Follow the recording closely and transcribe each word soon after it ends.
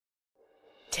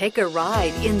Take a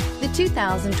ride in the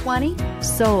 2020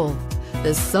 Soul.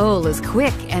 The Soul is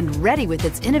quick and ready with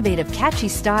its innovative, catchy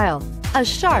style, a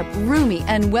sharp, roomy,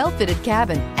 and well-fitted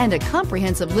cabin, and a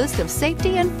comprehensive list of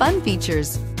safety and fun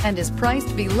features, and is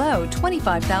priced below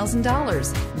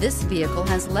 $25,000. This vehicle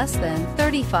has less than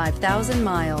 35,000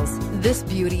 miles. This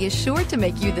beauty is sure to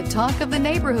make you the talk of the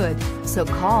neighborhood. So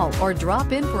call or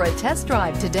drop in for a test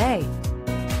drive today.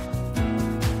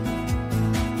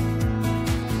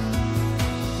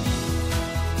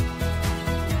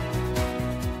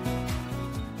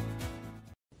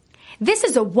 This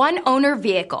is a one-owner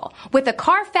vehicle with a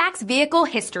Carfax Vehicle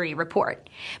History Report.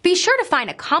 Be sure to find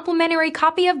a complimentary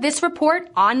copy of this report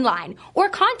online or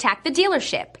contact the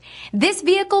dealership. This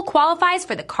vehicle qualifies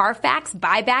for the Carfax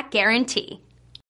Buyback Guarantee.